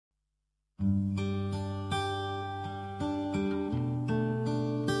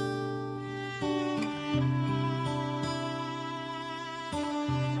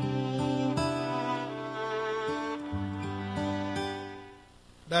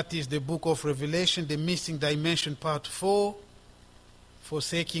That is the book of Revelation, the missing dimension, part 4,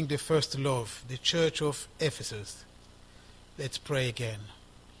 forsaking the first love, the church of Ephesus. Let's pray again.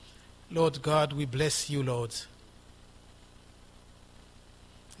 Lord God, we bless you, Lord.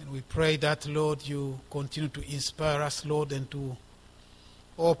 And we pray that, Lord, you continue to inspire us, Lord, and to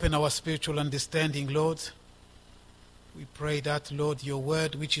open our spiritual understanding, Lord. We pray that, Lord, your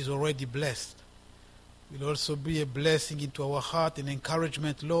word, which is already blessed, will also be a blessing into our heart and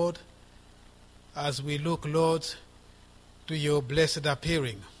encouragement, Lord, as we look, Lord, to your blessed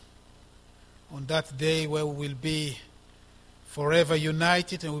appearing on that day where we will be forever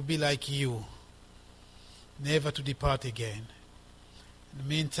united and will be like you, never to depart again. In the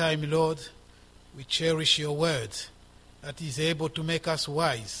meantime, Lord, we cherish your word that is able to make us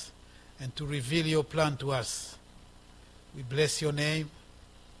wise and to reveal your plan to us. We bless your name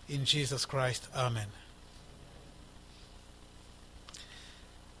in Jesus Christ. Amen.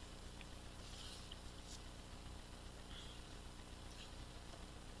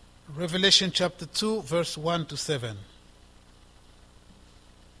 Revelation chapter 2, verse 1 to 7.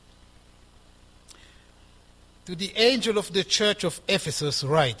 To the angel of the church of Ephesus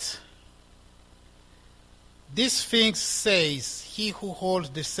write, "These things says he who holds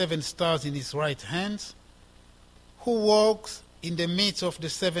the 7 stars in his right hand, who walks in the midst of the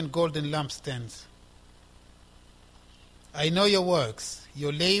 7 golden lampstands. I know your works,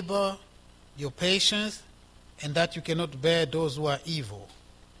 your labor, your patience, and that you cannot bear those who are evil.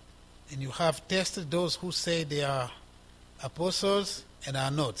 And you have tested those who say they are apostles and are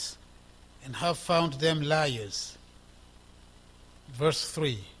not, and have found them liars." Verse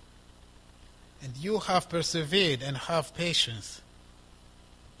 3. "And you have persevered and have patience,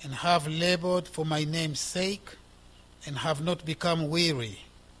 and have labored for my name's sake, and have not become weary.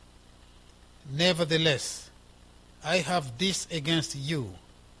 Nevertheless, I have this against you,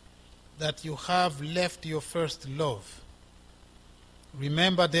 that you have left your first love.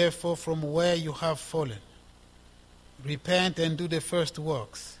 Remember therefore from where you have fallen. Repent and do the first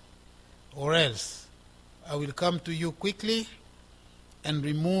works, or else I will come to you quickly and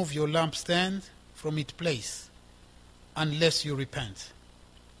remove your lampstand from its place, unless you repent.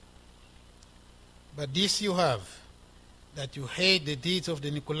 But this you have, that you hate the deeds of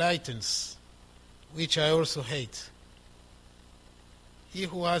the Nicolaitans, which I also hate. He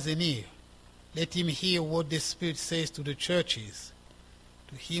who has an ear, let him hear what the Spirit says to the churches.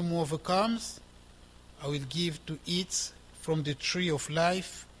 To him who overcomes, I will give to eat from the tree of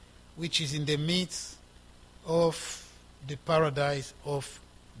life, which is in the midst of the paradise of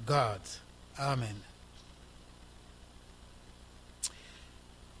God." Amen.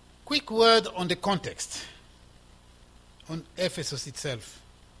 Quick word on the context, on Ephesus itself.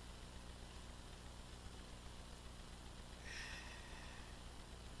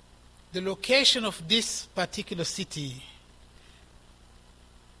 The location of this particular city,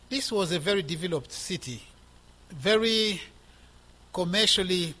 this was a very developed city, very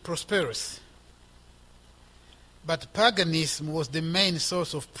commercially prosperous. But paganism was the main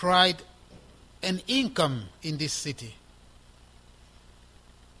source of pride and income in this city,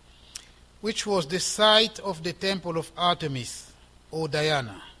 which was the site of the temple of Artemis or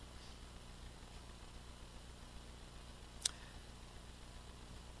Diana.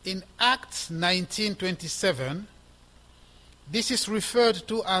 In Acts 19:27, this is referred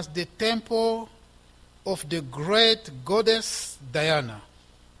to as the temple of the great goddess Diana,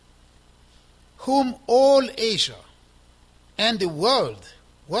 whom all Asia and the world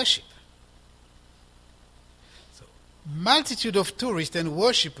worship. So, multitude of tourists and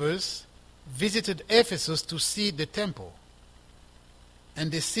worshippers visited Ephesus to see the temple,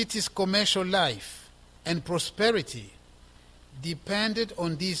 and the city's commercial life and prosperity depended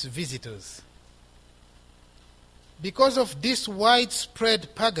on these visitors. Because of this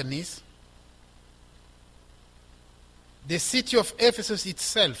widespread paganism, the city of Ephesus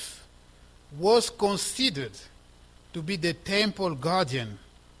itself was considered to be the temple guardian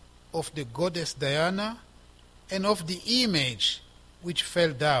of the goddess Diana and of the image which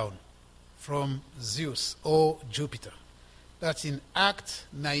fell down from Zeus or Jupiter. That's in Acts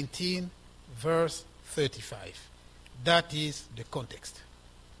 19, verse 35. That is the context.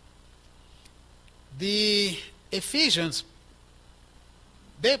 The Ephesians,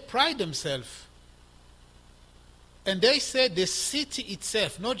 they pride themselves, and they say the city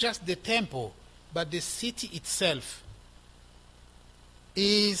itself, not just the temple, but the city itself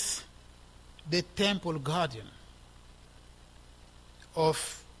is the temple guardian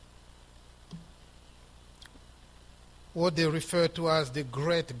of what they refer to as the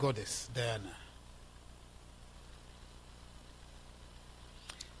great goddess Diana.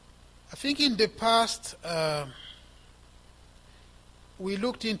 think in the past we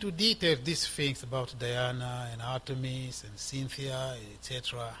looked into detail these things about Diana and Artemis and Cynthia,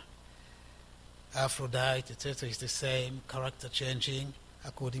 etc. Aphrodite, etc. is the same, character changing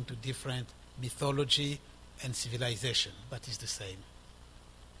according to different mythology and civilization, but it's the same.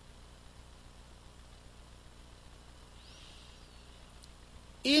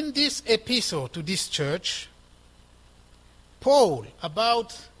 In this epistle to this church, Paul,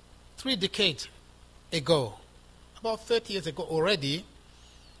 about 3 decades ago, about 30 years ago already,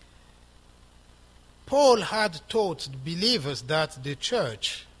 Paul had taught believers that the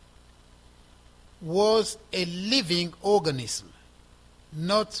church was a living organism,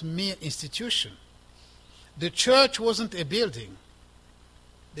 not mere institution. The church wasn't a building.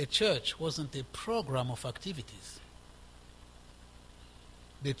 The church wasn't a program of activities.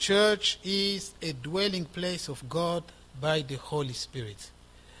 The church is a dwelling place of God by the Holy Spirit.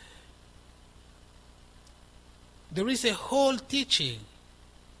 There is a whole teaching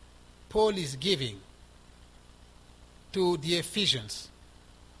Paul is giving to the Ephesians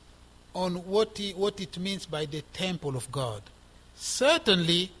on what it means by the temple of God.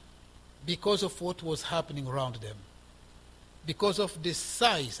 Certainly because of what was happening around them. Because of the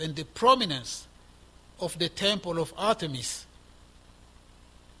size and the prominence of the temple of Artemis.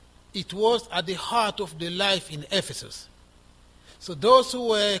 It was at the heart of the life in Ephesus. So those who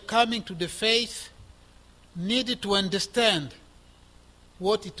were coming to the faith needed to understand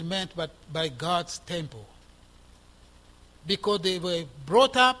what it meant by God's temple. Because they were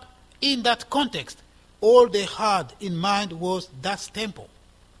brought up in that context. All they had in mind was that temple.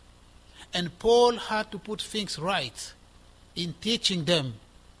 And Paul had to put things right in teaching them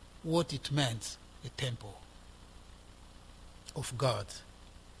what it meant, the temple of God.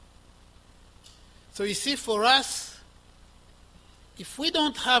 So you see, for us, if we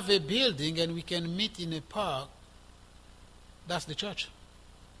don't have a building and we can meet in a park, that's the church.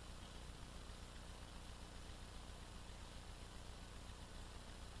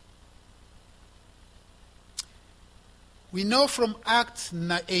 We know from Acts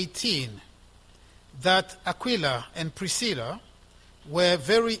 18 that Aquila and Priscilla were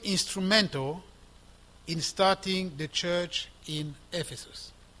very instrumental in starting the church in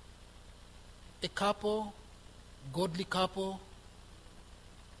Ephesus. A couple, godly couple.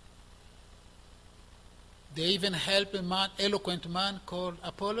 They even helped a man, eloquent man called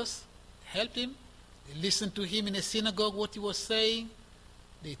Apollos, helped him. They listened to him in a synagogue, what he was saying.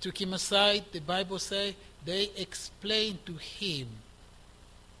 They took him aside, the Bible says. They explained to him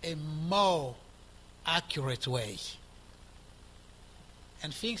a more accurate way.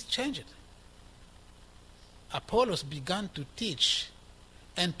 And things changed. Apollos began to teach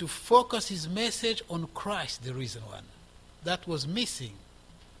and to focus his message on Christ, the risen one. That was missing.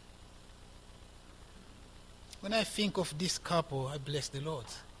 When I think of this couple, I bless the Lord.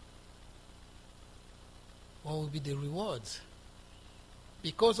 What will be the rewards?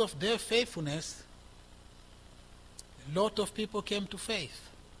 Because of their faithfulness, a lot of people came to faith.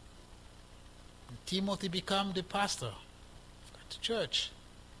 And Timothy became the pastor of the church.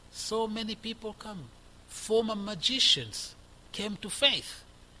 So many people come. Former magicians came to faith.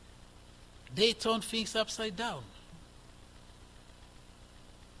 They turned things upside down.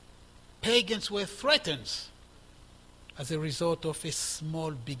 Pagans were threatened as a result of a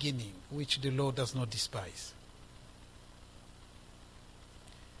small beginning, which the Lord does not despise.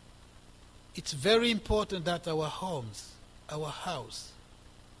 It's very important that our homes, our house,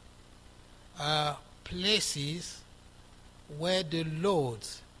 are places where the Lord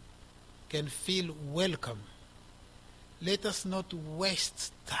can feel welcome. Let us not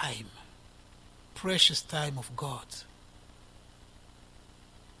waste time, precious time of God.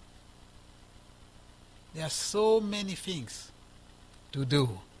 There are so many things to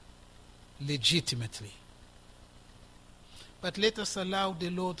do legitimately. But let us allow the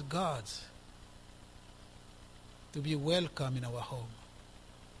Lord God to be welcome in our home,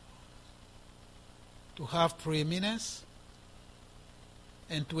 to have preeminence,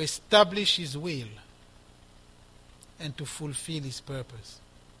 and to establish His will, and to fulfill His purpose.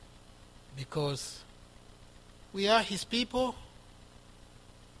 Because we are His people.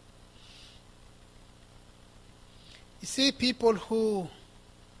 You see, people who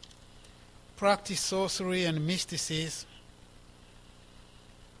practice sorcery and mysticism,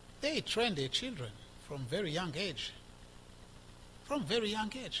 they train their children from very young age. From very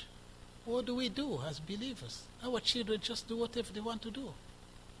young age. What do we do as believers? Our children just do whatever they want to do.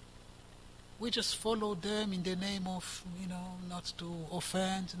 We just follow them in the name of, not to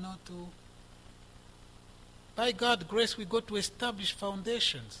offend, not to... By God's grace, we got to establish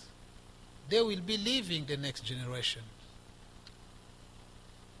foundations they will be leaving the next generation.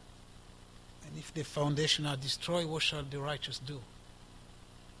 And if the foundation are destroyed, what shall the righteous do?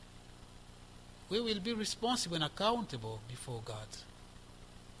 We will be responsible and accountable before God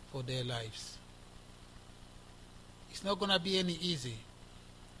for their lives. It's not going to be any easy.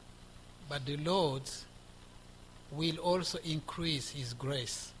 But the Lord will also increase His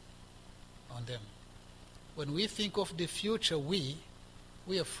grace on them. When we think of the future, we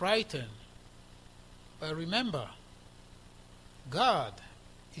are frightened. But remember, God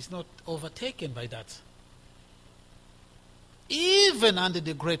is not overtaken by that. Even under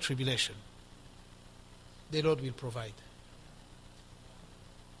the great tribulation, the Lord will provide.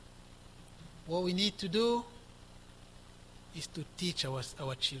 What we need to do is to teach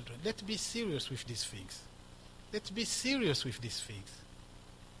our children. Let's be serious with these things. Let's be serious with these things,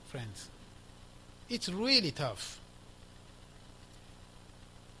 friends. It's really tough.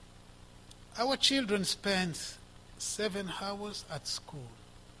 Our children spend 7 hours at school.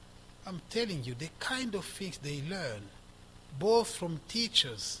 I'm telling you, the kind of things they learn, both from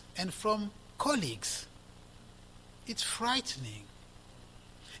teachers and from colleagues, it's frightening.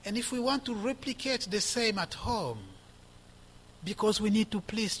 And if we want to replicate the same at home, because we need to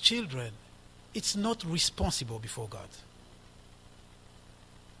please children, it's not responsible before God.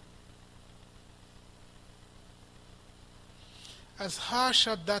 As harsh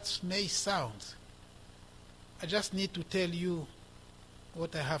as that may sound, I just need to tell you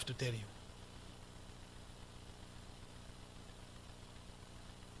what I have to tell you.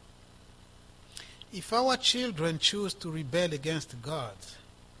 If our children choose to rebel against God,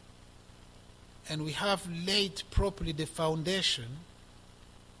 and we have laid properly the foundation,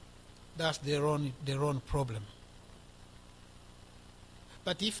 that's their own problem.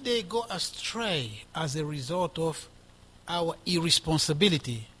 But if they go astray as a result of our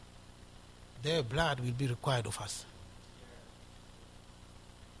irresponsibility, their blood will be required of us.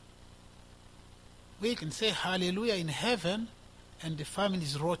 We can say hallelujah in heaven, and the family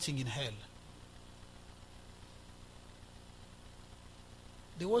is rotting in hell.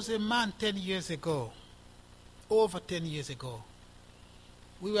 There was a man 10 years ago, over 10 years ago.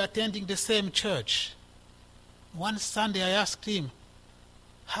 We were attending the same church. One Sunday I asked him,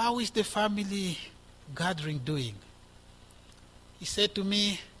 how is the family gathering doing? He said to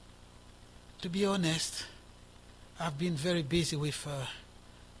me, to be honest, I've been very busy with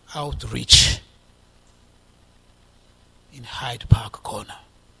outreach in Hyde Park Corner.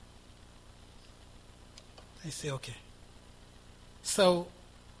 I say, okay. So,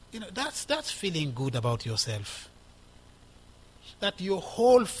 that's feeling good about yourself. That your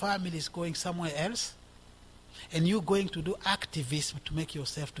whole family is going somewhere else, and you're going to do activism to make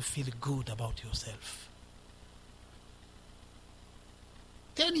yourself to feel good about yourself.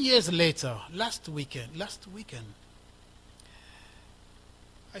 10 years later, last weekend,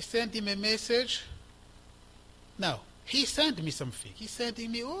 I sent him a message. Now, he sent me something. He's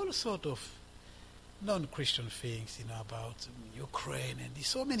sending me all sort of non-Christian things, about Ukraine and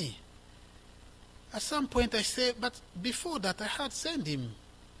so many. At some point I say, but before that I had sent him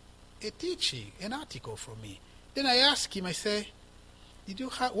a teaching, an article from me. Then I asked him, I say,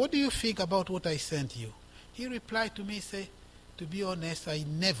 what do you think about what I sent you? He replied to me, say, to be honest, I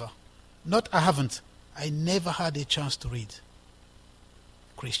never had a chance to read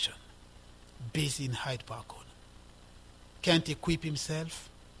Christian. Busy in Hyde Park Corner. Can't equip himself.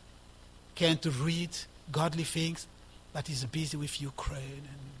 Can't read godly things, but he's busy with Ukraine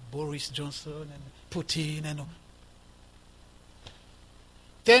and Boris Johnson and Putin and all.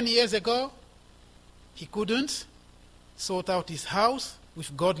 10 years ago, he couldn't sort out his house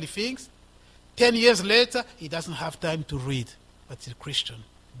with godly things. 10 years later, he doesn't have time to read, but he's a Christian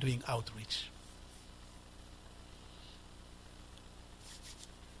doing outreach.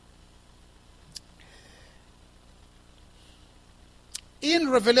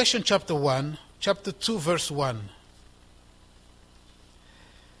 In Revelation chapter 2, verse 1,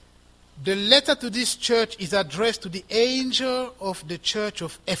 the letter to this church is addressed to the angel of the church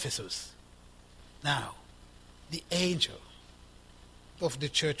of Ephesus. Now, the angel of the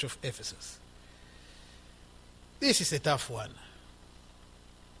church of Ephesus. This is a tough one.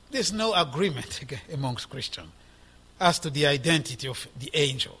 There's no agreement amongst Christians as to the identity of the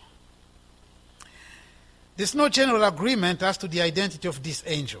angel. There's no general agreement as to the identity of this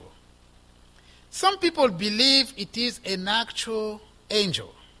angel. Some people believe it is an actual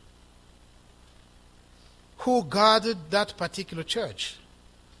angel who guarded that particular church.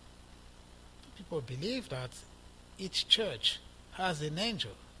 People believe that each church has an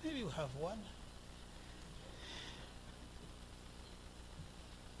angel. Maybe you have one.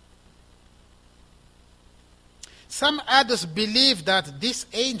 Some others believe that this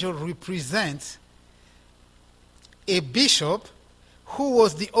angel represents a bishop who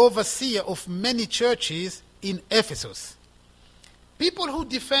was the overseer of many churches in Ephesus. People who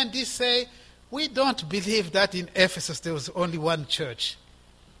defend this say, we don't believe that in Ephesus there was only one church.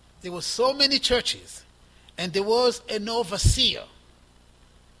 There were so many churches, and there was an overseer,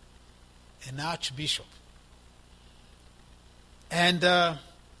 an archbishop. And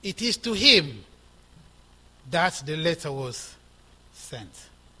it is to him that the letter was sent.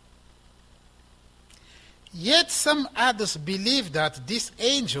 Yet some others believe that this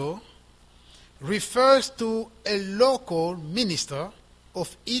angel refers to a local minister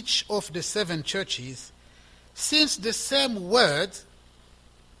of each of the 7 churches, since the same word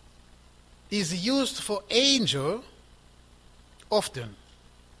is used for angel often.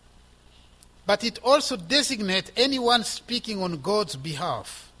 But it also designates anyone speaking on God's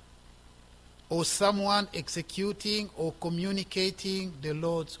behalf, or someone executing or communicating the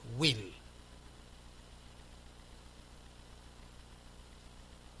Lord's will.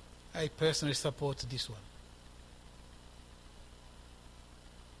 I personally support this one.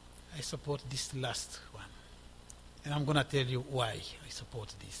 I support this last one. And I'm going to tell you why I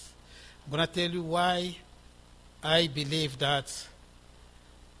support this. I'm going to tell you why I believe that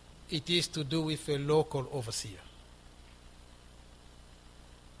it is to do with a local overseer.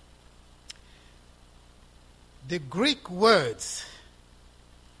 The Greek words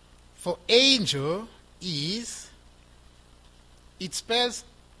for angel is, it spells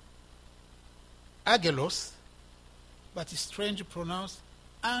angelos, but it's strangely pronounced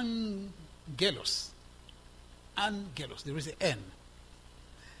angelos. Angelos, there is an N.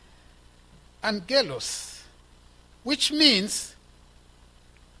 Angelos, which means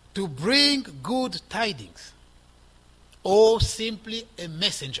to bring good tidings, or simply a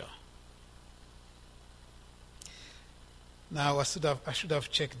messenger. Now, I should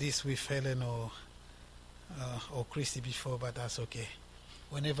have checked this with Helen or Christy before, but that's okay.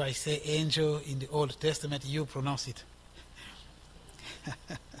 Whenever I say angel in the Old Testament, you pronounce it.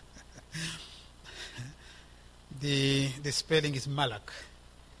 The spelling is Malak.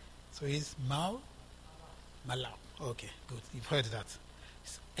 So it's Malak. Okay, good. You've heard that.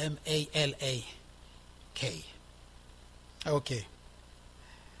 It's M-A-L-A-K. Okay.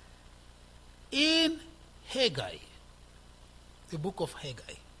 In Haggai, the book of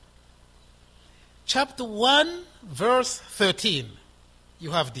Haggai, chapter 1, verse 13,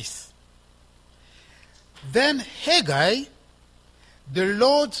 you have this. Then Haggai, the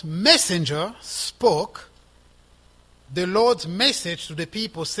Lord's messenger, spoke the Lord's message to the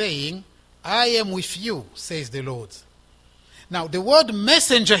people, saying, I am with you, says the Lord. Now, the word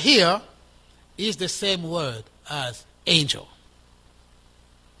messenger here is the same word as angel.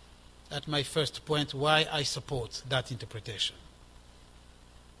 That's my first point, why I support that interpretation.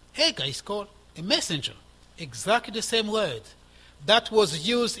 Haggai is called a messenger. Exactly the same word. That was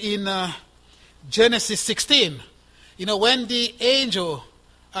used in Genesis 16. You know, when the angel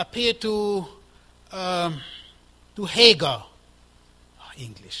appeared to Hagar.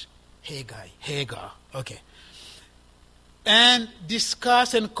 English. Hagar. Okay. And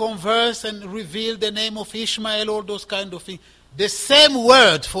discuss and converse and reveal the name of Ishmael, all those kind of things. The same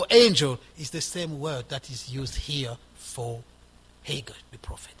word for angel is the same word that is used here for Hagar, the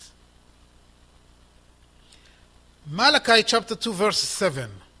prophet. Malachi chapter 2 verse 7.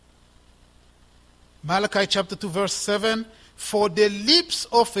 Malachi chapter 2 verse 7. For the lips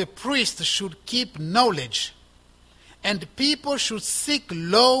of a priest should keep knowledge, and people should seek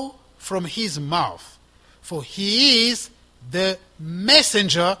law from his mouth. For he is the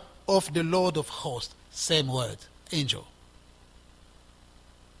messenger of the Lord of hosts. Same word, angel.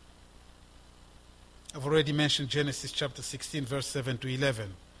 I've already mentioned Genesis chapter 16 verse 7 to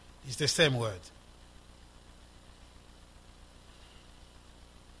 11. It's the same word.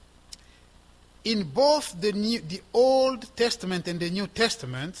 In both the Old Testament and the New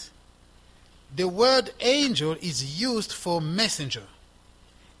Testament, the word angel is used for messenger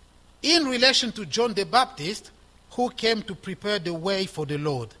in relation to John the Baptist, who came to prepare the way for the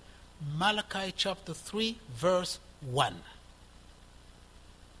Lord. Malachi chapter 3 verse 1.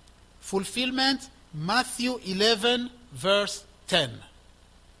 Fulfillment, Matthew 11 verse 10.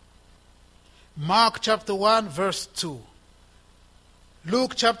 Mark chapter 1 verse 2.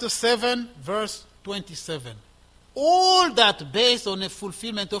 Luke chapter 7 verse 27. All that based on a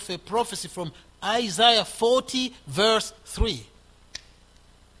fulfillment of a prophecy from Isaiah 40 verse 3.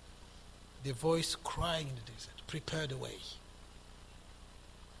 The voice crying in the desert, prepare the way.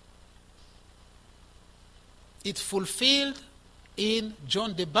 It fulfilled in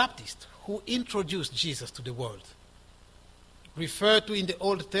John the Baptist, who introduced Jesus to the world. referred to in the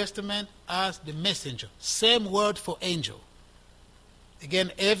Old Testament as the messenger. Same word for angel.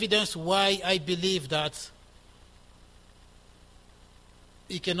 Again, evidence why I believe that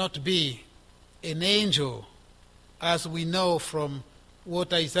he cannot be an angel as we know from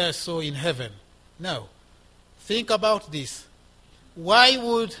what Isaiah saw in heaven. No. Think about this. Why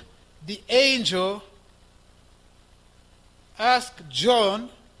would the angel ask John,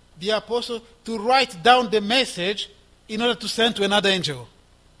 the apostle, to write down the message in order to send to another angel?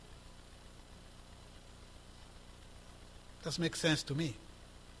 Doesn't make sense to me.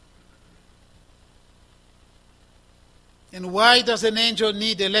 And why does an angel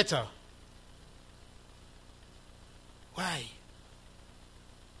need a letter? Why?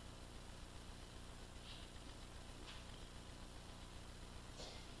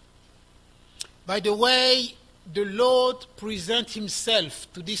 By the way, the Lord presents himself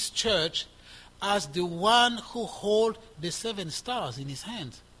to this church as the one who holds the 7 stars in his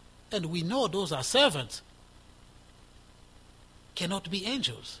hand. And we know those are servants. Cannot be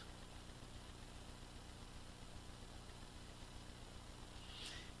angels.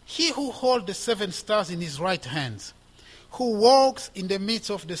 He who holds the 7 stars in his right hand, who walks in the midst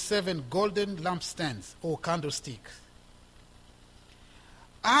of the 7 golden lampstands or candlesticks.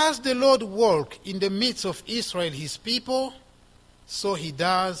 As the Lord walked in the midst of Israel, his people, so he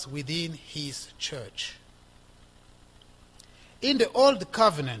does within his church. In the Old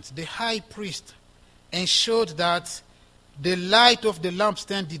Covenant, the high priest ensured that the light of the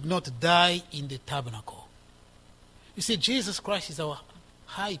lampstand did not die in the tabernacle. You see, Jesus Christ is our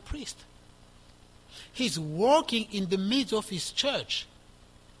high priest. He's working in the midst of his church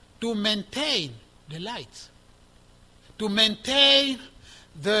to maintain the light, to maintain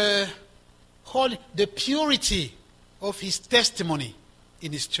the purity of his testimony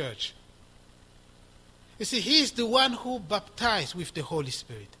in his church. You see, he is the one who baptizes with the Holy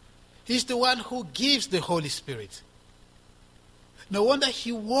Spirit. He's the one who gives the Holy Spirit. No wonder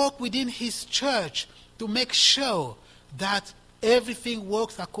he works within his church to make sure that everything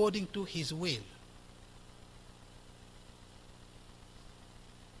works according to his will.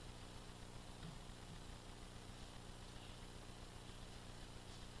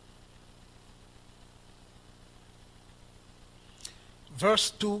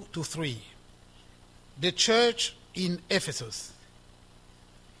 Verse 2 to 3. The church in Ephesus.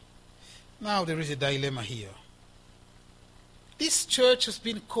 Now there is a dilemma here. This church has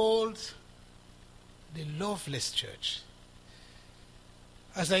been called the loveless church.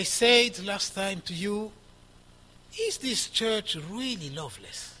 As I said last time to you, is this church really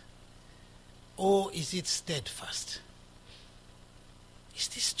loveless? Or is it steadfast? Is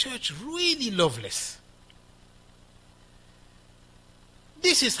this church really loveless?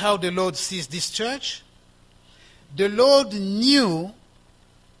 This is how the Lord sees this church. The Lord knew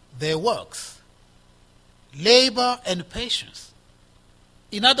their works, labor and patience.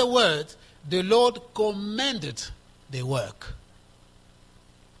 In other words, the Lord commended their work.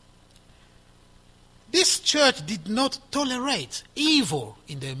 This church did not tolerate evil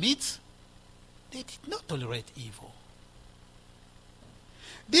in their midst. They did not tolerate evil.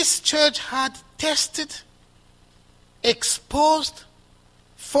 This church had tested, exposed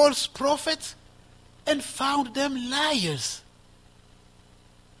false prophets, and found them liars.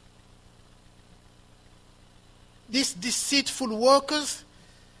 These deceitful workers,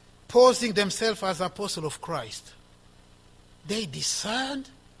 posing themselves as apostles of Christ, they discerned,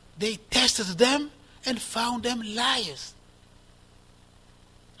 they tested them, and found them liars.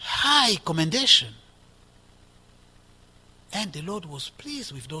 High commendation. And the Lord was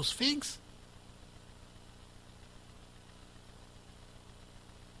pleased with those things.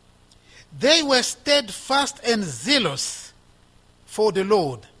 They were steadfast and zealous for the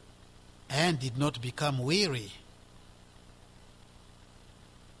Lord and did not become weary.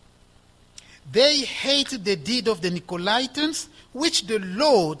 They hated the deed of the Nicolaitans, which the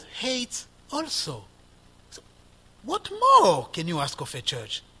Lord hates also. So, what more can you ask of a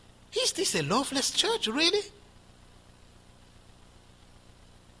church? Is this a loveless church, really?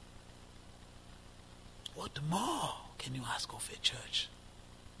 What more can you ask of a church?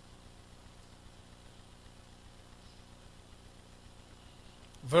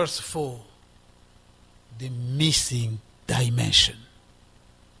 Verse 4, the missing dimension.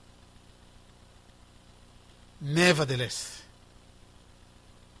 Nevertheless,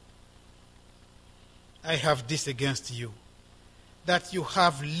 I have this against you, that you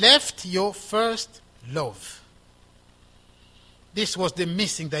have left your first love. This was the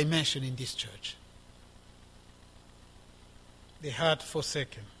missing dimension in this church. They had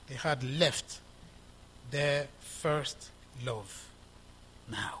forsaken, they had left their first love.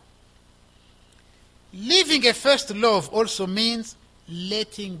 Now, leaving a first love also means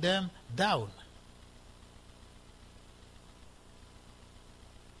letting them down.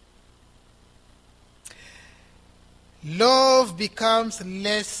 Love becomes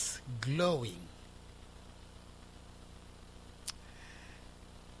less glowing.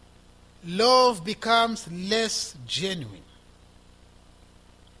 Love becomes less genuine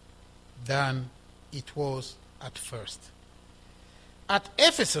than it was at first. At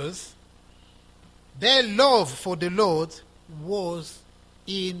Ephesus, their love for the Lord was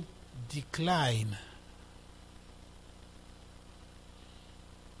in decline.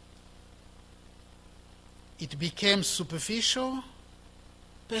 It became superficial,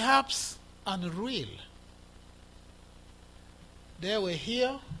 perhaps unreal. They were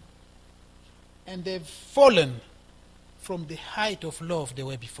here, and they've fallen from the height of love they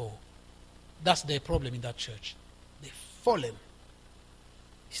were before. That's their problem in that church. They've fallen.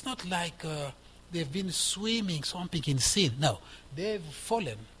 It's not like they've been swimming something in sin. No, they've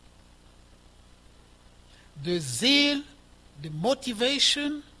fallen. The zeal, the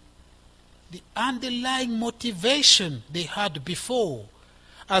motivation, the underlying motivation they had before,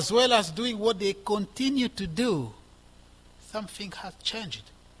 as well as doing what they continue to do, something has changed,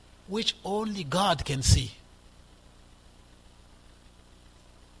 which only God can see.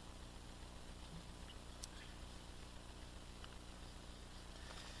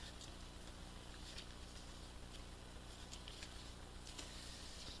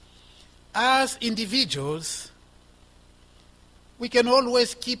 As individuals, we can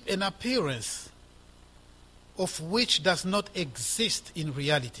always keep an appearance of which does not exist in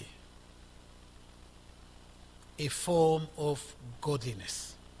reality, a form of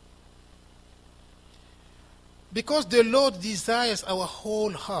godliness. Because the Lord desires our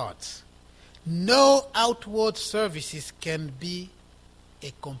whole heart, no outward services can be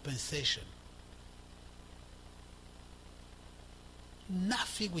a compensation.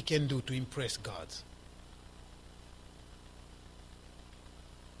 Nothing we can do to impress God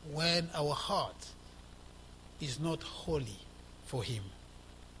when our heart is not holy for Him.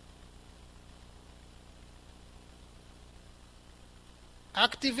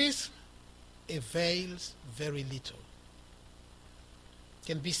 Activism avails very little.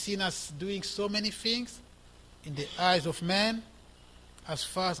 Can be seen as doing so many things in the eyes of man. As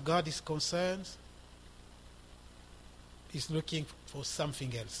far as God is concerned, He's looking for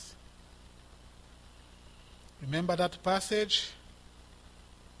something else. Remember that passage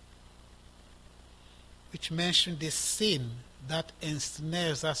which mentioned the sin that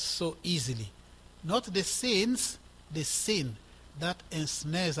ensnares us so easily. Not the sins, the sin that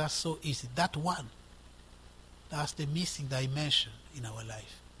ensnares us so easily. That one. That's the missing dimension in our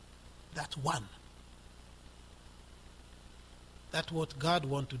life. That one. That's what God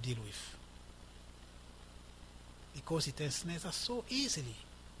wants to deal with. Because it ensnares us so easily,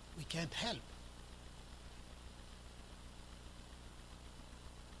 we can't help.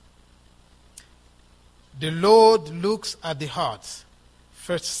 The Lord looks at the heart.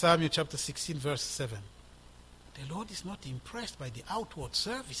 1 Samuel chapter 16, verse 7. The Lord is not impressed by the outward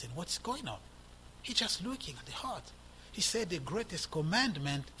service and what's going on. He's just looking at the heart. He said the greatest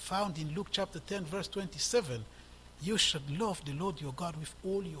commandment found in Luke chapter 10, verse 27, you should love the Lord your God with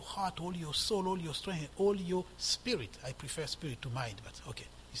all your heart, all your soul, all your strength, all your spirit. I prefer spirit to mind, but okay,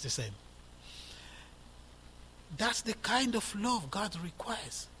 it's the same. That's the kind of love God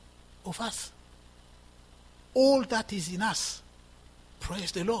requires of us. All that is in us.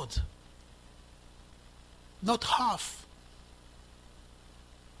 Praise the Lord. Not half.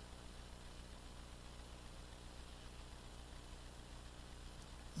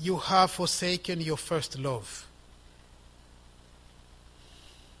 You have forsaken your first love.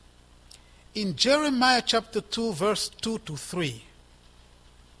 In Jeremiah chapter 2, verse 2 to 3.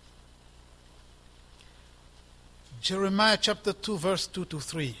 Jeremiah chapter 2, verse 2 to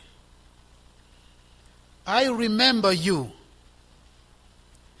 3. I remember you,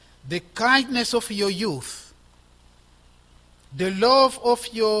 the kindness of your youth, the love of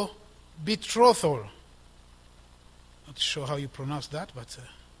your betrothal. Not sure how you pronounce that, but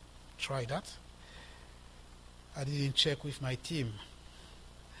try that. I didn't check with my team.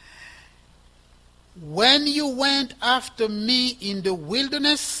 When you went after me in the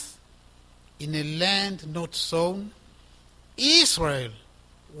wilderness, in a land not sown, Israel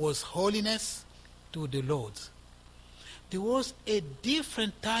was holiness to the Lord. There was a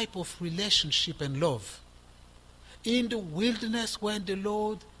different type of relationship and love. In the wilderness, when the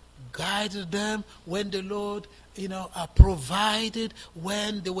Lord guided them, when the Lord provided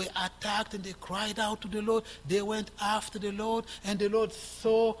when they were attacked and they cried out to the Lord. They went after the Lord, and the Lord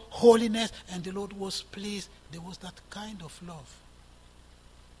saw holiness, and the Lord was pleased. There was that kind of love.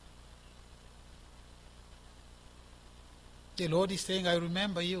 The Lord is saying, I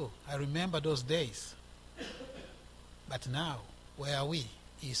remember you. I remember those days. But now, where are we,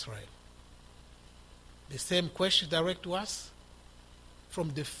 Israel? The same question direct to us.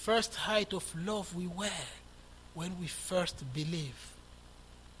 From the first height of love we were when we first believed.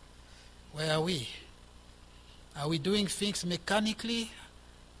 Where are we? Are we doing things mechanically?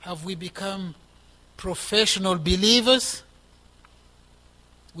 Have we become professional believers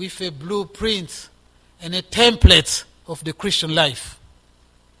with a blueprint and a template of the Christian life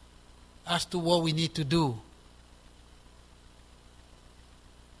as to what we need to do?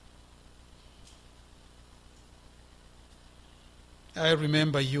 I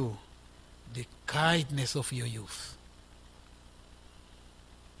remember you, the kindness of your youth.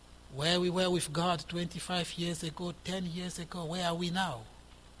 Where we were with God 25 years ago, 10 years ago, where are we now?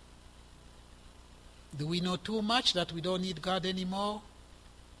 Do we know too much that we don't need God anymore?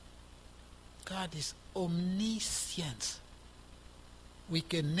 God is omniscient. We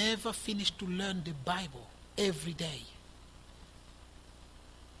can never finish to learn the Bible every day.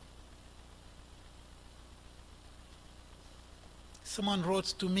 Someone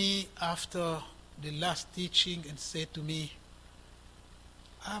wrote to me after the last teaching and said to me,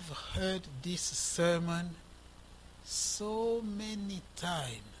 I've heard this sermon so many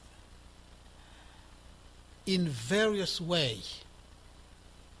times in various ways,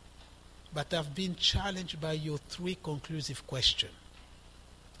 but I've been challenged by your 3 conclusive questions.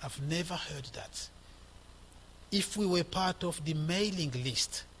 I've never heard that. If we were part of the mailing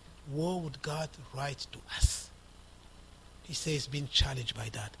list, what would God write to us? He says, being challenged by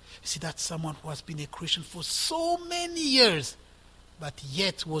that. You see, that's someone who has been a Christian for so many years, but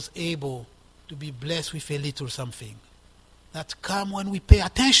yet was able to be blessed with a little something. That comes when we pay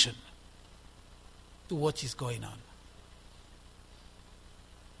attention to what is going on.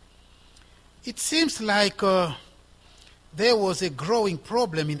 It seems like there was a growing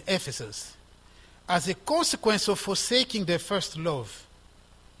problem in Ephesus as a consequence of forsaking their first love.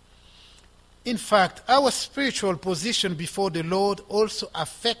 In fact, our spiritual position before the Lord also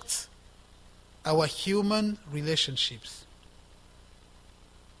affects our human relationships.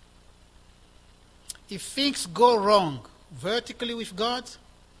 If things go wrong vertically with God,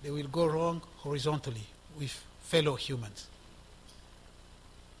 they will go wrong horizontally with fellow humans.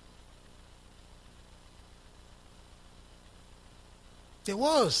 There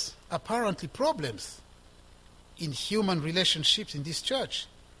was apparently problems in human relationships in this church,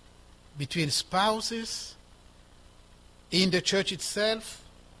 between spouses, in the church itself,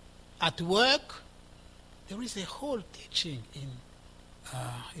 at work. There is a whole teaching in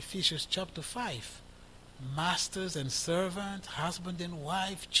Ephesians chapter 5. Masters and servants, husband and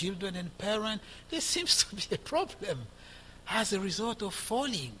wife, children and parents. There seems to be a problem as a result of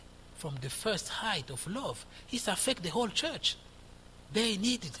falling from the first height of love. It affects the whole church. They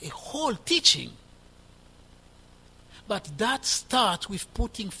needed a whole teaching. But that starts with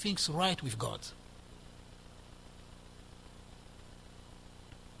putting things right with God.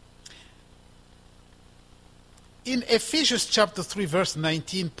 In Ephesians chapter 3 verse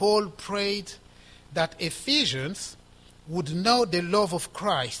 19, Paul prayed that Ephesians would know the love of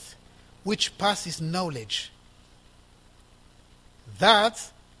Christ, which passes knowledge,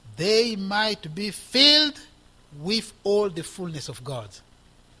 that they might be filled with all the fullness of God.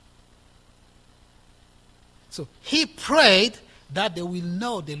 So he prayed that they will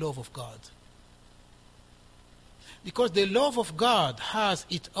know the love of God. Because the love of God has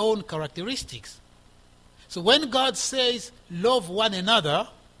its own characteristics. So when God says, love one another,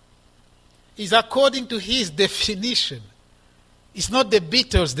 it's according to his definition. It's not the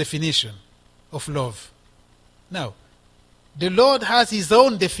Beatles' definition of love. No. The Lord has his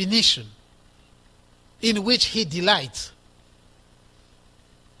own definition in which he delights.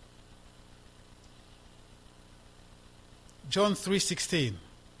 John 3:16.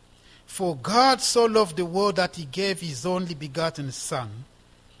 For God so loved the world that he gave his only begotten Son,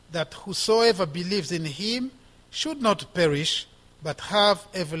 that whosoever believes in him should not perish, but have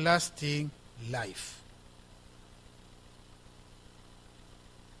everlasting life.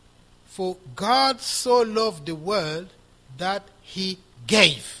 For God so loved the world that he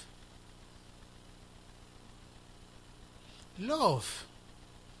gave. Love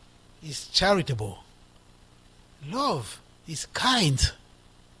is charitable. Love is kind.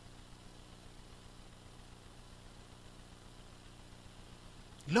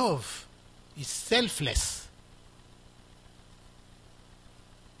 Love is selfless.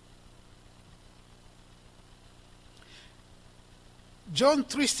 John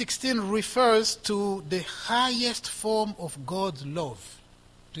 3:16 refers to the highest form of God's love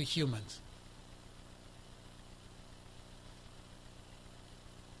to humans.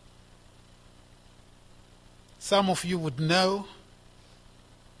 Some of you would know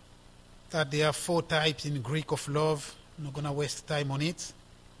that there are 4 types in Greek of love. I'm not going to waste time on it.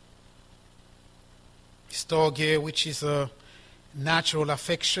 Storge, which is a natural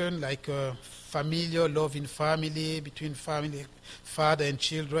affection, like familial love in family, between family, father and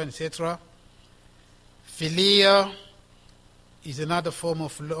children, etc. Philia is another form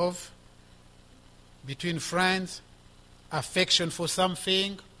of love between friends, affection for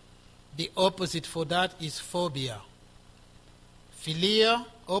something. The opposite for that is phobia. Philia,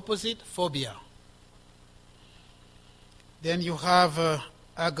 opposite, phobia. Then you have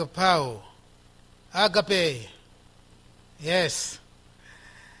agapao. Agape. Yes.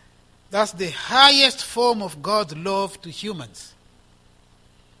 That's the highest form of God's love to humans.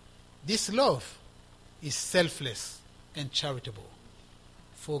 This love is selfless and charitable.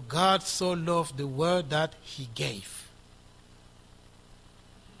 For God so loved the world that he gave.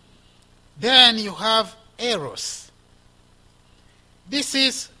 Then you have eros. This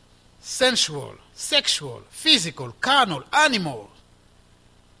is sensual, sexual, physical, carnal, animal.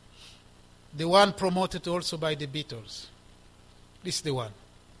 The one promoted also by the Beatles. This is the one.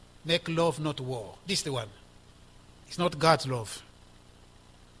 Make love, not war. This is the one. It's not God's love.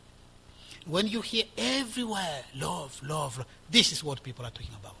 When you hear everywhere, love, love, love, this is what people are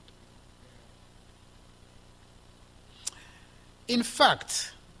talking about. In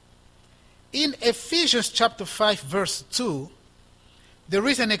fact, in Ephesians chapter 5, verse 2, there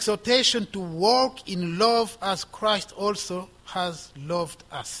is an exhortation to walk in love as Christ also has loved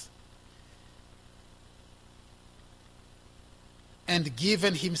us and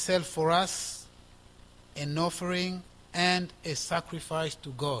given himself for us, an offering and a sacrifice to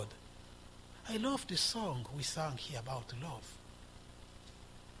God. I love the song we sang here about love.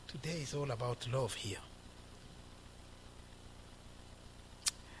 Today is all about love here.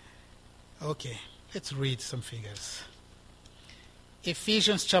 Okay, let's read something else.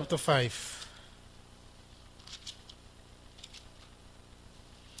 Ephesians chapter 5.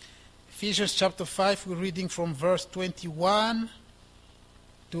 Ephesians chapter 5, we're reading from verse 21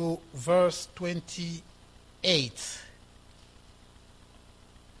 to verse 28.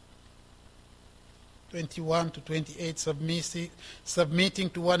 21 to 28, submitting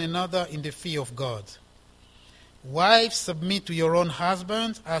to one another in the fear of God. Wives, submit to your own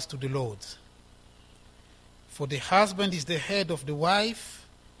husbands as to the Lord. For the husband is the head of the wife,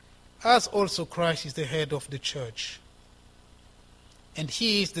 as also Christ is the head of the church. And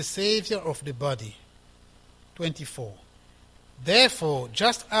he is the Savior of the body. 24. Therefore,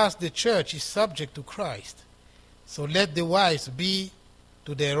 just as the church is subject to Christ, so let the wives be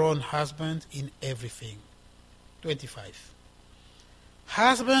to their own husbands in everything. 25.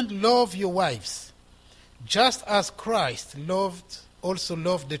 Husbands, love your wives, just as Christ also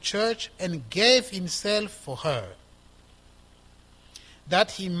loved the church and gave himself for her,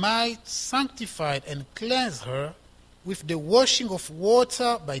 that he might sanctify and cleanse her with the washing of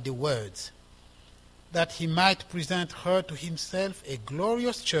water by the word, that he might present her to himself a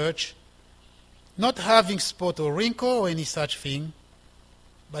glorious church, not having spot or wrinkle or any such thing,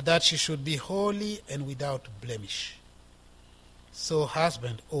 but that she should be holy and without blemish. So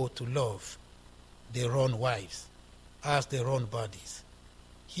husbands ought to love their own wives as their own bodies.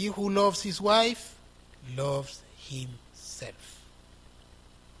 He who loves his wife loves himself.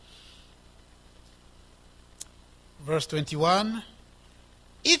 Verse 21,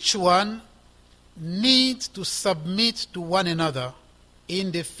 each one needs to submit to one another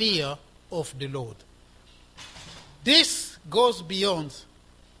in the fear of the Lord. This goes beyond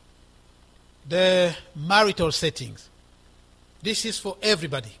the marital settings. This is for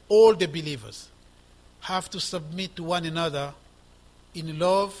everybody. All the believers have to submit to one another in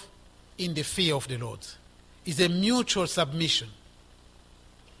love, in the fear of the Lord. It's a mutual submission.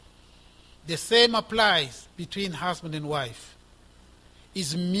 The same applies between husband and wife.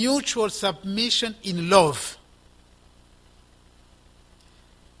 It's mutual submission in love.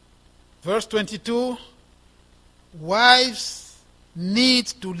 Verse 22, wives need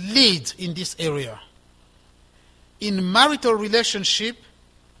to lead in this area. In marital relationship,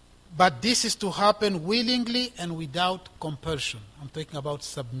 but this is to happen willingly and without compulsion. I'm talking about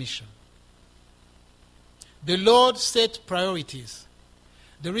submission. The Lord set priorities.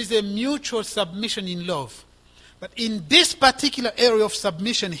 There is a mutual submission in love. But in this particular area of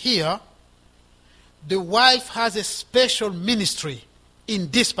submission here, the wife has a special ministry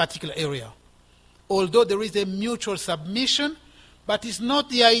in this particular area. Although there is a mutual submission, But it's not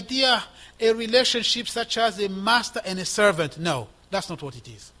the idea a relationship such as a master and a servant. No, that's not what it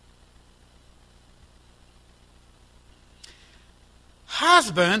is.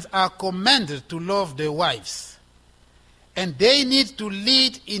 Husbands are commanded to love their wives, and they need to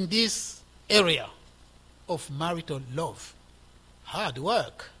lead in this area of marital love. Hard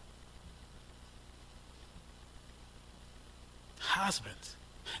work. Husbands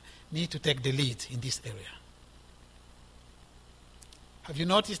need to take the lead in this area. Have you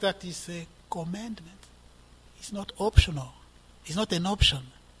noticed that it's a commandment? It's not optional. It's not an option.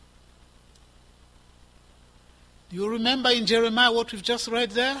 Do you remember in Jeremiah what we've just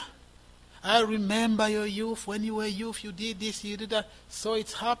read there? I remember your youth. When you were youth, you did this, you did that. So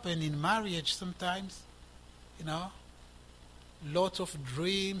it's happened in marriage sometimes. You know, lots of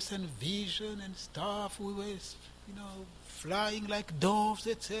dreams and vision and stuff. We were, flying like doves,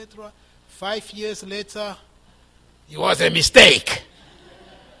 etc. 5 years later, it was a mistake.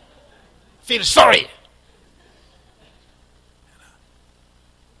 Feel sorry.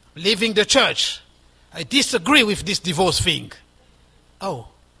 Leaving the church. I disagree with this divorce thing. Oh,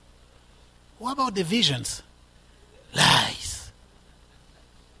 what about the visions? Lies.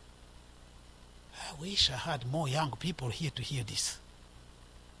 I wish I had more young people here to hear this.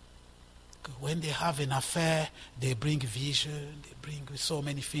 When they have an affair, they bring vision, they bring so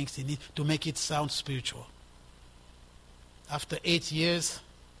many things in it to make it sound spiritual. After 8 years,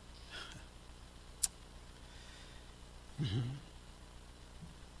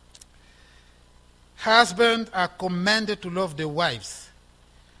 husbands are commanded to love their wives,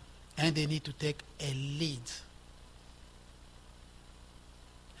 and they need to take a lead.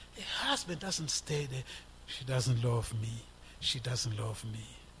 A husband doesn't stay there. She doesn't love me. She doesn't love me.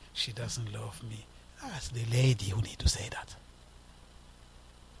 She doesn't love me. That's the lady who need to say that.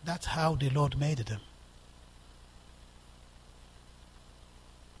 That's how the Lord made them.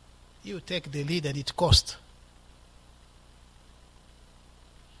 You take the lead and it costs.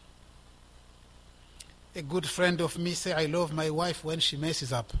 A good friend of me said, I love my wife when she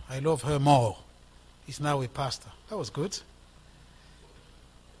messes up. I love her more. He's now a pastor. That was good.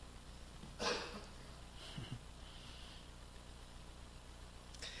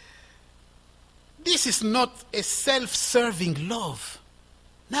 This is not a self-serving love.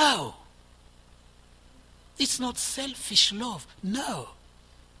 No. It's not selfish love. No.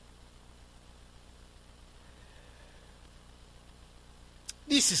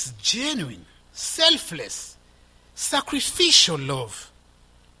 This is genuine, selfless, sacrificial love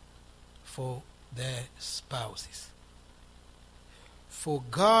for their spouses. For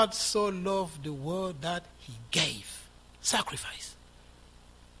God so loved the world that he gave. Sacrifice.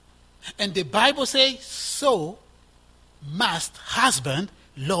 And the Bible says, so must husbands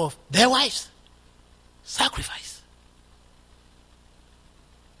love their wives. Sacrifice.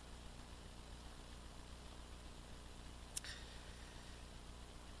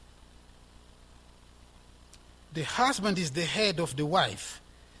 The husband is the head of the wife,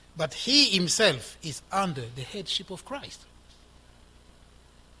 but he himself is under the headship of Christ.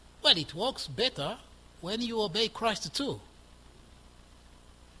 Well, it works better when you obey Christ too.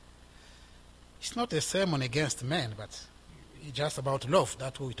 It's not a sermon against men, but it's just about love.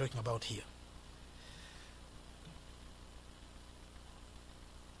 That's what we're talking about here.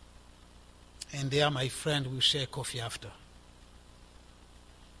 And there, my friend, will share coffee after.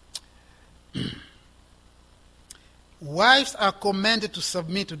 Wives are commanded to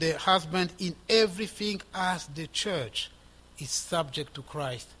submit to their husband in everything as the church is subject to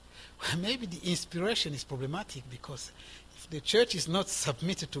Christ. Well, maybe the inspiration is problematic, because if the church is not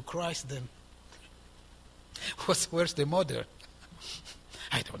submitted to Christ, then where's the model?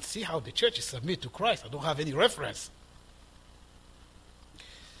 I don't see how the church is submitted to Christ. I don't have any reference.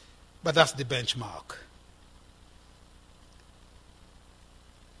 But that's the benchmark.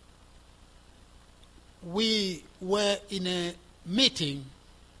 We were in a meeting,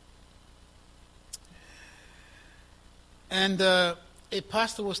 and a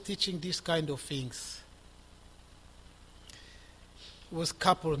pastor was teaching these kind of things. It was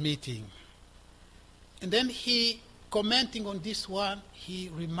couple meeting. And then he, commenting on this one,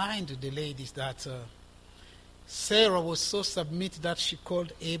 he reminded the ladies that Sarah was so submitted that she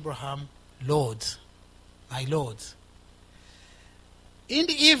called Abraham Lord, my Lord. In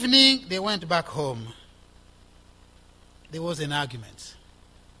the evening, they went back home. There was an argument.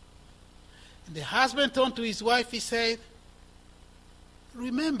 And the husband turned to his wife, he said,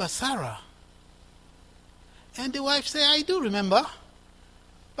 remember Sarah? And the wife said, I do remember.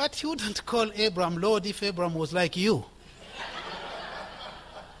 But you wouldn't call Abraham Lord if Abraham was like you.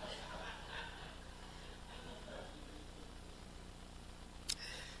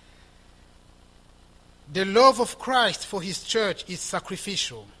 The love of Christ for his church is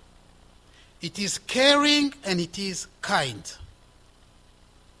sacrificial. It is caring and it is kind.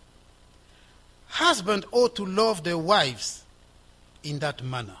 Husbands ought to love their wives in that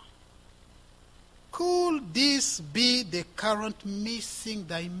manner. Could this be the current missing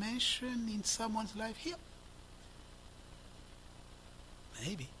dimension in someone's life here?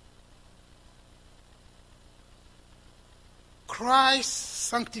 Maybe. Christ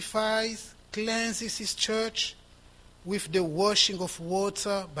sanctifies, cleanses his church with the washing of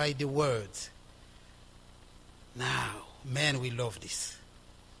water by the word. Now, men, we love this.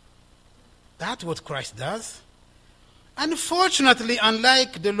 That's what Christ does. Unfortunately,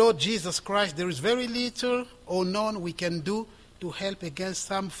 unlike the Lord Jesus Christ, there is very little or none we can do to help against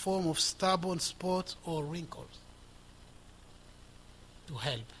some form of stubborn spots or wrinkles. To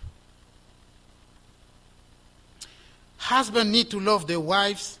help. Husbands need to love their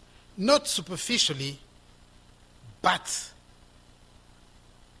wives, not superficially, but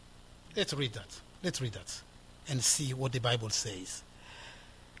let's read that and see what the Bible says.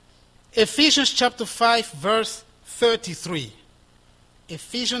 Ephesians chapter 5 verse 33.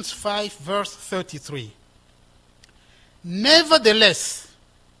 Ephesians 5 verse 33. Nevertheless,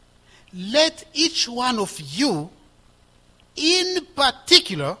 let each one of you in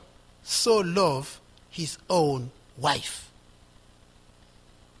particular so love his own wife.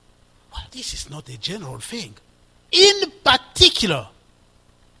 Well, this is not a general thing. In particular,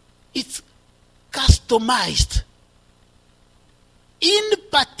 it's customized. In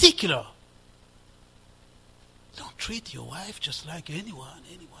particular. Don't treat your wife just like anyone.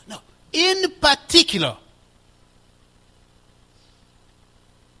 No. In particular.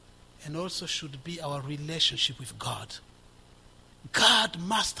 And also should be our relationship with God. God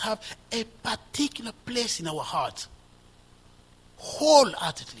must have a particular place in our heart.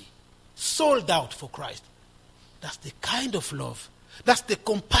 Wholeheartedly. Sold out for Christ. That's the kind of love. That's the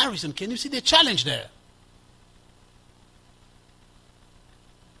comparison. Can you see the challenge there?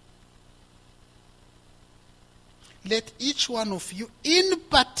 Let each one of you in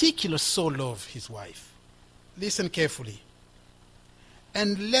particular so love his wife. Listen carefully.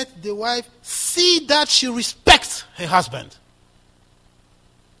 And let the wife see that she respects her husband.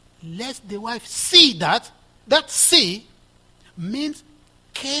 Let the wife see that. That see means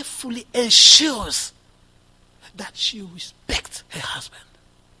carefully ensures that she respects her husband.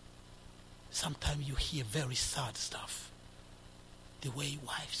 Sometimes you hear very sad stuff. The way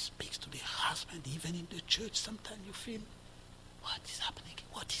wife speaks to the husband, even in the church, sometimes you feel, what is happening?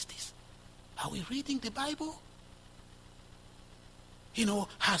 What is this? Are we reading the Bible? You know,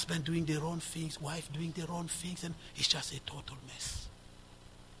 husband doing their own things, wife doing their own things, and it's just a total mess.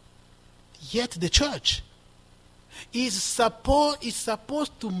 Yet the church is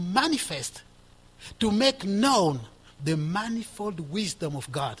supposed to manifest, to make known the manifold wisdom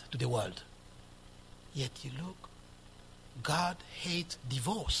of God to the world. Yet you look, God hates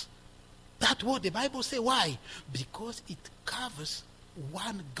divorce. That's what the Bible says. Why? Because it covers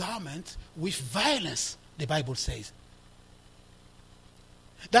one garment with violence, the Bible says.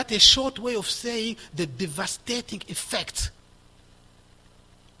 That's a short way of saying the devastating effect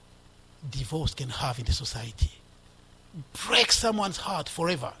divorce can have in the society. Break someone's heart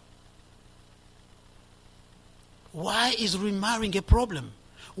forever. Why is remarrying a problem?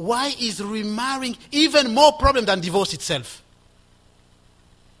 Why is remarrying even more problem than divorce itself?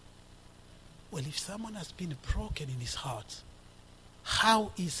 Well, if someone has been broken in his heart,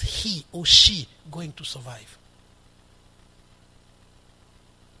 how is he or she going to survive?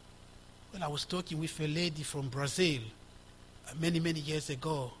 Well, I was talking with a lady from Brazil many years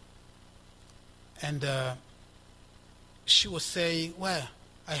ago, and she was saying, well,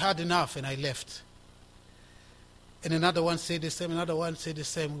 I had enough and I left. And another one said the same, another one said the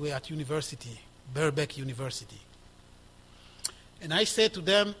same. We're at university, Birkbeck University. And I said to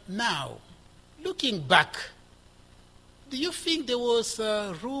them, now, looking back, do you think there was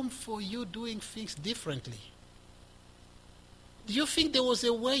room for you doing things differently? Do you think there was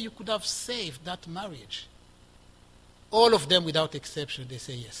a way you could have saved that marriage? All of them, without exception, they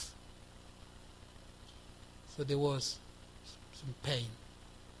say yes. So there was some pain,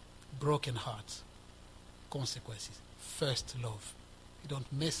 broken hearts, consequences. First love. You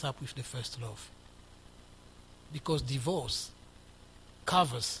don't mess up with the first love. Because divorce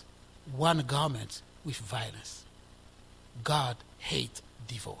covers one garment with violence. God hates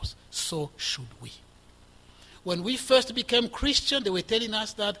divorce. So should we. When we first became Christian, they were telling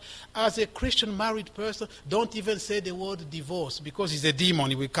us that as a Christian married person, don't even say the word divorce because it's a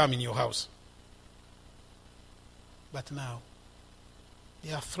demon, it will come in your house. But now,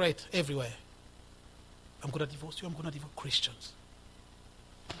 there are threats everywhere. I'm going to divorce you, I'm going to divorce Christians.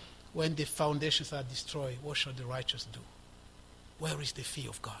 When the foundations are destroyed, what shall the righteous do? Where is the fear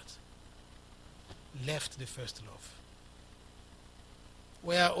of God? Left the first love.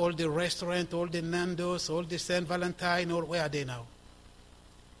 Where are all the restaurants, all the Nando's, all the St. Valentine, where are they now?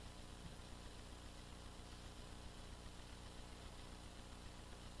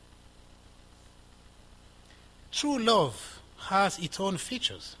 True love has its own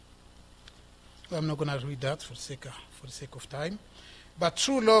features. Well, I'm not going to read that for the sake of time. But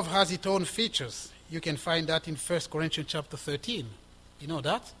true love has its own features. You can find that in 1 Corinthians chapter 13. You know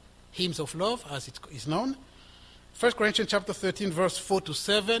that? Hymns of love, as it is known. 1 Corinthians chapter 13, verse 4 to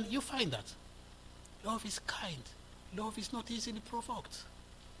 7, you find that. Love is kind. Love is not easily provoked.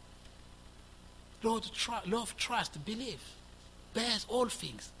 Love trusts, believes, bears all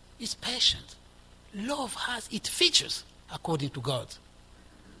things, is patient. Love has its features according to God.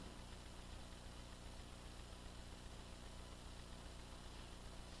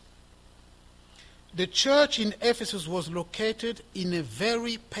 The church in Ephesus was located in a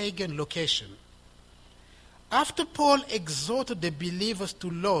very pagan location. After Paul exhorted the believers to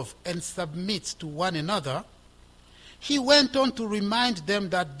love and submit to one another, he went on to remind them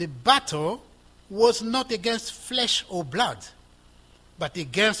that the battle was not against flesh or blood, but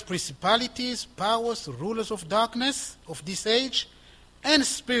against principalities, powers, rulers of darkness of this age, and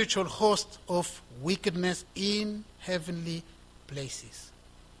spiritual hosts of wickedness in heavenly places.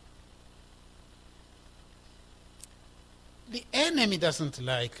 The enemy doesn't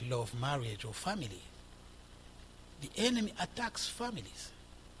like love, marriage, or family. The enemy attacks families.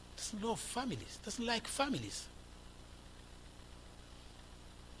 Doesn't love families. Doesn't like families.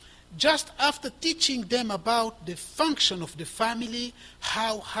 Just after teaching them about the function of the family,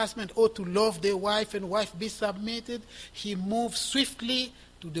 how husband ought to love their wife and wife be submitted, he moves swiftly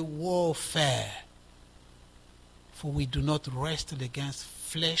to the warfare. For we do not wrestle against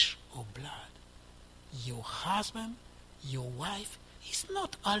flesh or blood. Your husband, your wife, is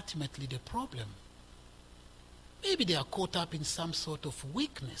not ultimately the problem. Maybe they are caught up in some sort of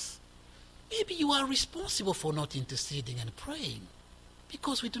weakness. Maybe you are responsible for not interceding and praying,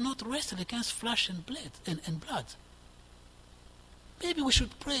 because we do not wrestle against flesh and blood. Maybe we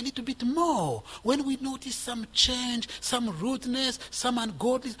should pray a little bit more. When we notice some change, some rudeness, some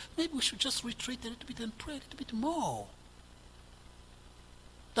ungodliness, maybe we should just retreat a little bit and pray a little bit more.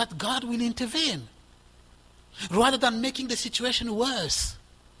 That God will intervene, rather than making the situation worse.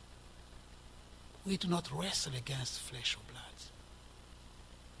 We do not wrestle against flesh or blood.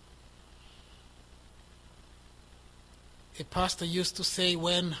 A pastor used to say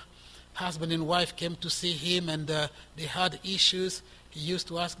when husband and wife came to see him and they had issues, he used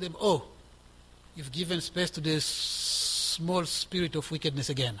to ask them, "Oh, you've given space to the small spirit of wickedness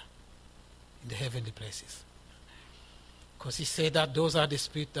again in the heavenly places." Because he said that those are the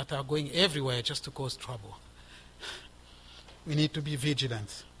spirits that are going everywhere just to cause trouble. We need to be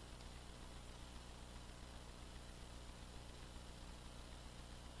vigilant.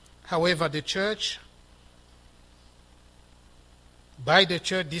 However, by the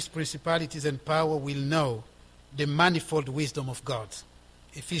church, these principalities and power will know the manifold wisdom of God.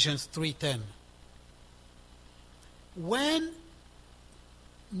 Ephesians 3:10. When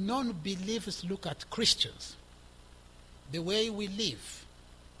non-believers look at Christians, the way we live,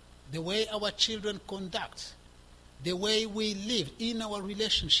 the way our children conduct, the way we live in our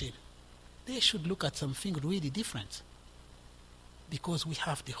relationship, they should look at something really different. Because we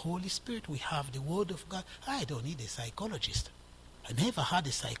have the Holy Spirit, we have the Word of God. I don't need a psychologist. I never had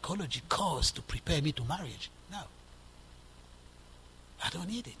a psychology course to prepare me to marriage. No. I don't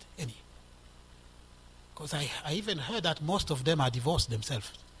need it any. Because I even heard that most of them are divorced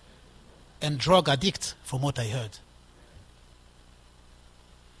themselves. And drug addicts, from what I heard.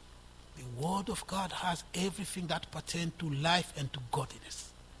 The Word of God has everything that pertains to life and to godliness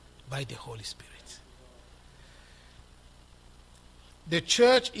by the Holy Spirit. The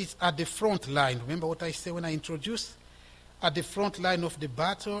church is at the front line. Remember what I said when I introduced? At the front line of the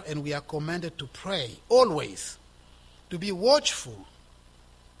battle, and we are commanded to pray always, to be watchful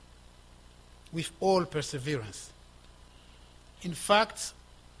with all perseverance. In fact,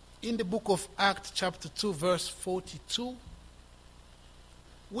 in the book of Acts chapter 2 verse 42,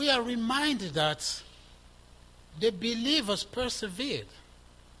 we are reminded that the believers persevered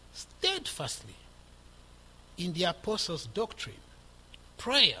steadfastly in the apostles' doctrine,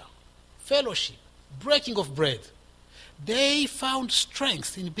 prayer, fellowship, breaking of bread. They found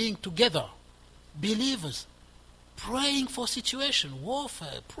strength in being together, believers, praying for situation,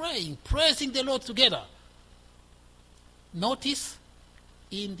 warfare, praying, praising the Lord together. Notice,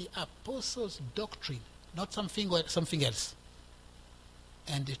 in the apostles' doctrine, not something else.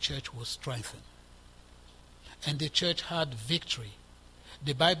 And the church was strengthened. And the church had victory.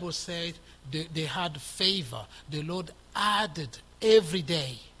 The Bible said they had favor. The Lord added every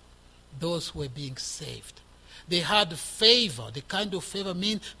day those who were being saved. They had favor. The kind of favor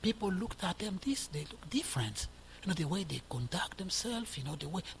means people looked at them, they look different. The way they conduct themselves, the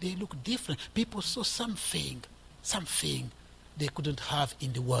way they look different. People saw something they couldn't have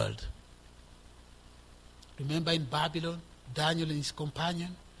in the world. Remember in Babylon, Daniel and his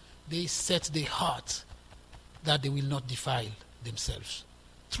companion, they set their heart that they will not defile themselves.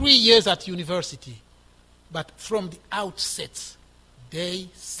 3 years at university, but from the outset, they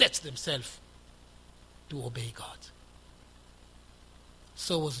set themselves to obey God.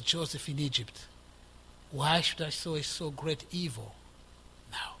 So was Joseph in Egypt. Why should I sow so great evil?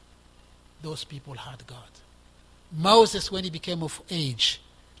 Now, those people had God. Moses, when he became of age,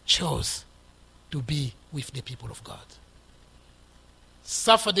 chose to be with the people of God.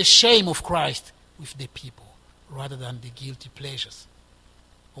 Suffer the shame of Christ with the people rather than the guilty pleasures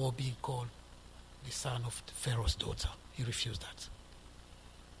or being called the son of Pharaoh's daughter. He refused that.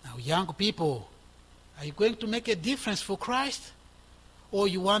 Now, young people, are you going to make a difference for Christ? Or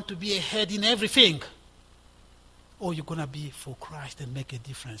you want to be ahead in everything? Or you're going to be for Christ and make a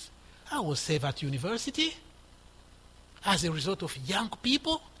difference? I was saved at university as a result of young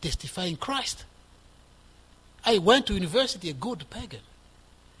people testifying Christ. I went to university a good pagan.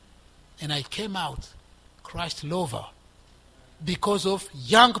 And I came out Christ lover because of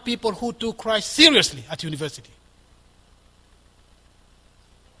young people who took Christ seriously at university.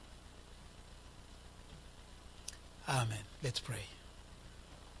 Amen. Let's pray.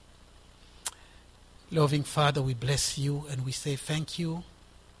 Loving Father, we bless you and we say thank you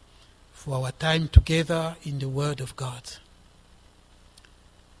for our time together in the Word of God.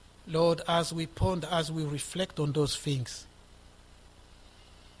 Lord, as we ponder, as we reflect on those things,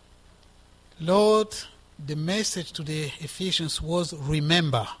 Lord, the message to the Ephesians was,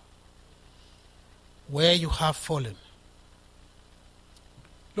 remember where you have fallen.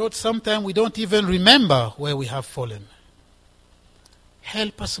 Lord, sometimes we don't even remember where we have fallen.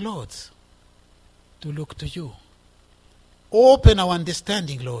 Help us, Lord, to look to you. Open our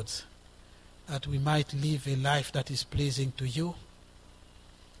understanding, Lord, that we might live a life that is pleasing to you.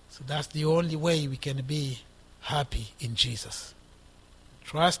 So that's the only way we can be happy in Jesus.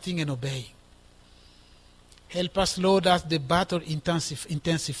 Trusting and obeying. Help us, Lord, as the battle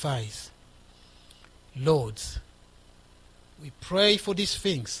intensifies. Lord, we pray for these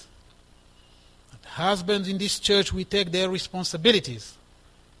things. That husbands in this church will take their responsibilities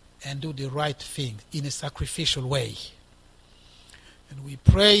and do the right thing in a sacrificial way. And we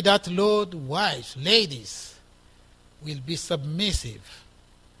pray that, Lord, wives, ladies, will be submissive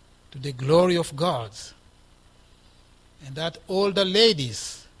to the glory of God. And that older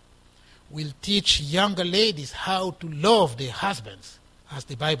ladies will teach younger ladies how to love their husbands, as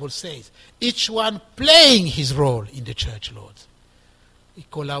the Bible says. Each one playing his role in the church, Lord. We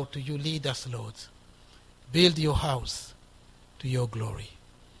call out to you, lead us, Lord. Build your house to your glory.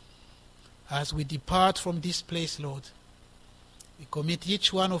 As we depart from this place, Lord, we commit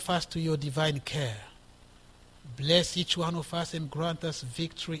each one of us to your divine care. Bless each one of us and grant us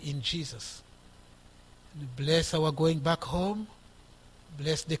victory in Jesus. And bless our going back home.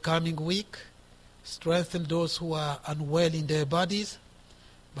 Bless the coming week. Strengthen those who are unwell in their bodies.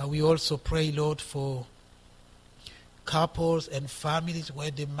 But we also pray, Lord, for couples and families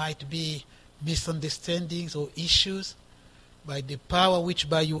where there might be misunderstandings or issues. By the power which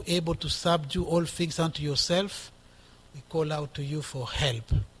by you able to subdue all things unto yourself, we call out to you for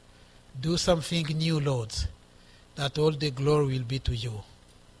help. Do something new, Lord, that all the glory will be to you.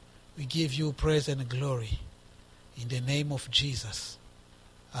 We give you praise and glory. In the name of Jesus.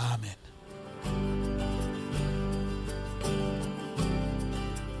 Amen.